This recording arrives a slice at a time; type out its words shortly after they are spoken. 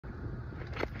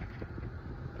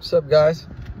What's up, guys?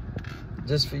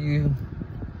 Just for you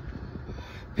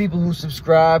people who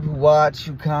subscribe, who watch,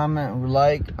 who comment, who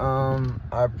like, I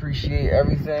appreciate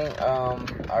everything.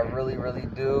 I really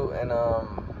do, and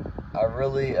I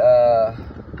really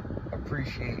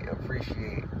appreciate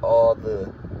all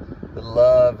the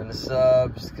love and the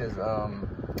subs, because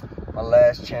my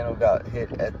last channel got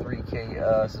hit at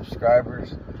 3K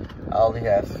subscribers. I only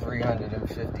have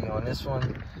 350 on this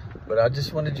one, but I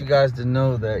just wanted you guys to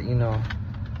know that, you know,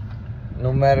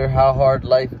 no matter how hard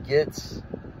life gets,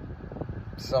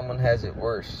 someone has it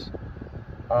worse.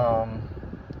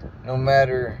 No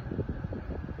matter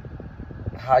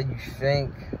how you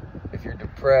think, if you're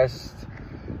depressed,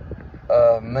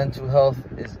 mental health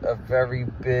is a very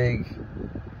big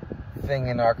thing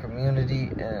in our community,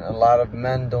 and a lot of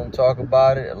men don't talk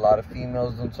about it, a lot of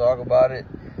females don't talk about it,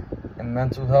 and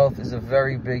mental health is a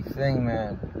very big thing,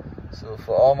 man. So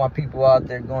for all my people out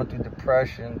there going through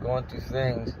depression, going through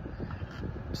things,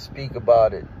 speak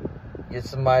about it. Get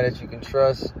somebody that you can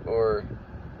trust, or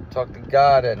talk to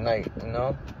God at night, you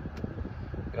know?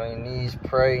 Get on your knees,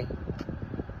 pray.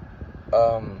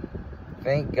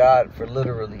 Thank God for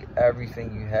literally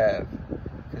everything you have.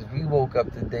 Because we woke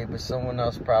up today, but someone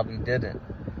else probably didn't.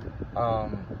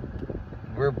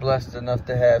 We're blessed enough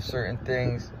to have certain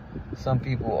things some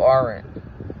people aren't.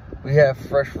 We have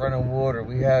fresh running water.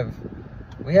 We have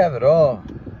it all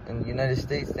in the United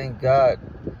States, thank God.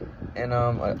 And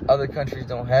other countries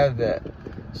don't have that.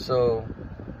 So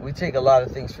we take a lot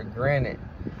of things for granted.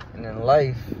 And in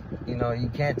life, you know, you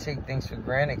can't take things for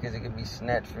granted, because it can be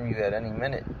snatched from you at any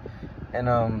minute. And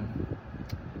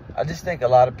I just think a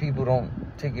lot of people don't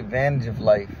take advantage of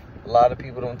life. A lot of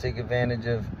people don't take advantage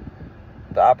of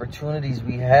the opportunities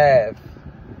we have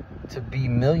to be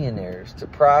millionaires, to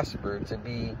prosper, to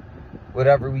be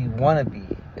whatever we want to be.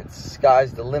 It's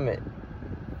sky's the limit.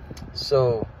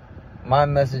 So my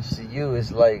message to you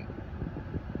is, like,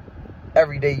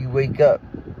 every day you wake up,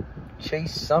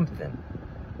 chase something.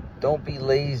 Don't be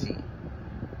lazy.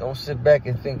 Don't sit back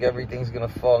and think everything's going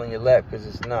to fall in your lap, because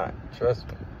it's not. Trust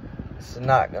me. It's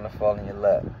not going to fall in your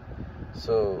lap.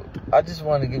 So I just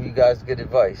want to give you guys good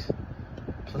advice.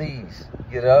 Please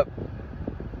get up,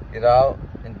 get out,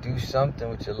 and do something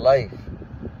with your life.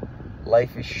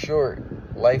 Life is short.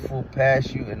 Life will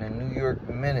pass you in a New York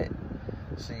minute.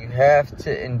 So you have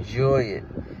to enjoy it.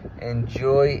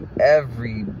 Enjoy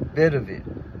every bit of it.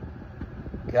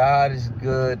 God is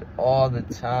good all the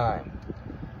time.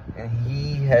 And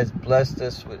He has blessed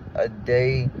us with a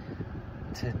day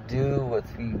to do what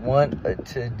we want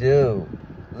to do.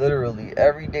 Literally,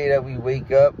 every day that we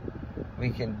wake up,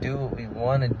 we can do what we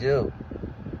want to do.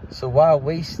 So why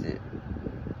waste it?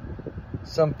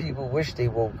 Some people wish they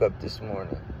woke up this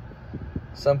morning.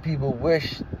 Some people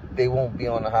wish they won't be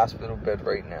on a hospital bed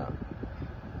right now.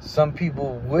 Some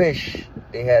people wish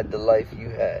they had the life you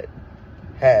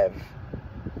have.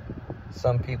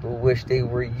 Some people wish they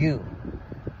were you.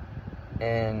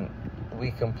 And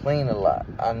we complain a lot.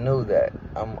 I know that.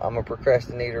 I'm a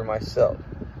procrastinator myself.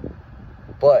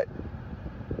 But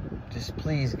just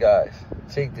please, guys,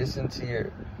 put this into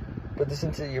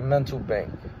your mental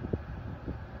bank.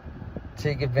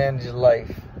 Take advantage of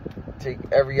life. Take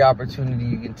every opportunity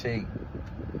you can take.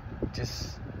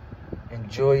 Just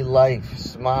enjoy life.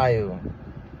 Smile.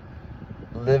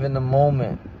 Live in the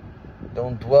moment.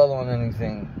 Don't dwell on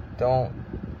anything. Don't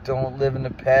live in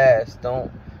the past.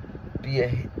 Don't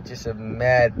be just a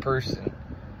mad person.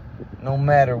 No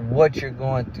matter what you're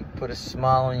going through, put a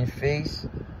smile on your face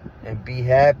and be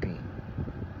happy,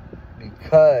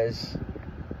 because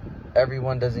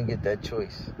everyone doesn't get that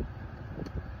choice.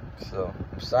 So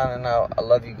I'm signing out. I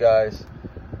love you guys.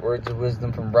 Words of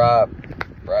wisdom from R.O.B.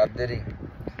 Diddy.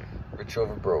 Rich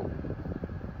over broke.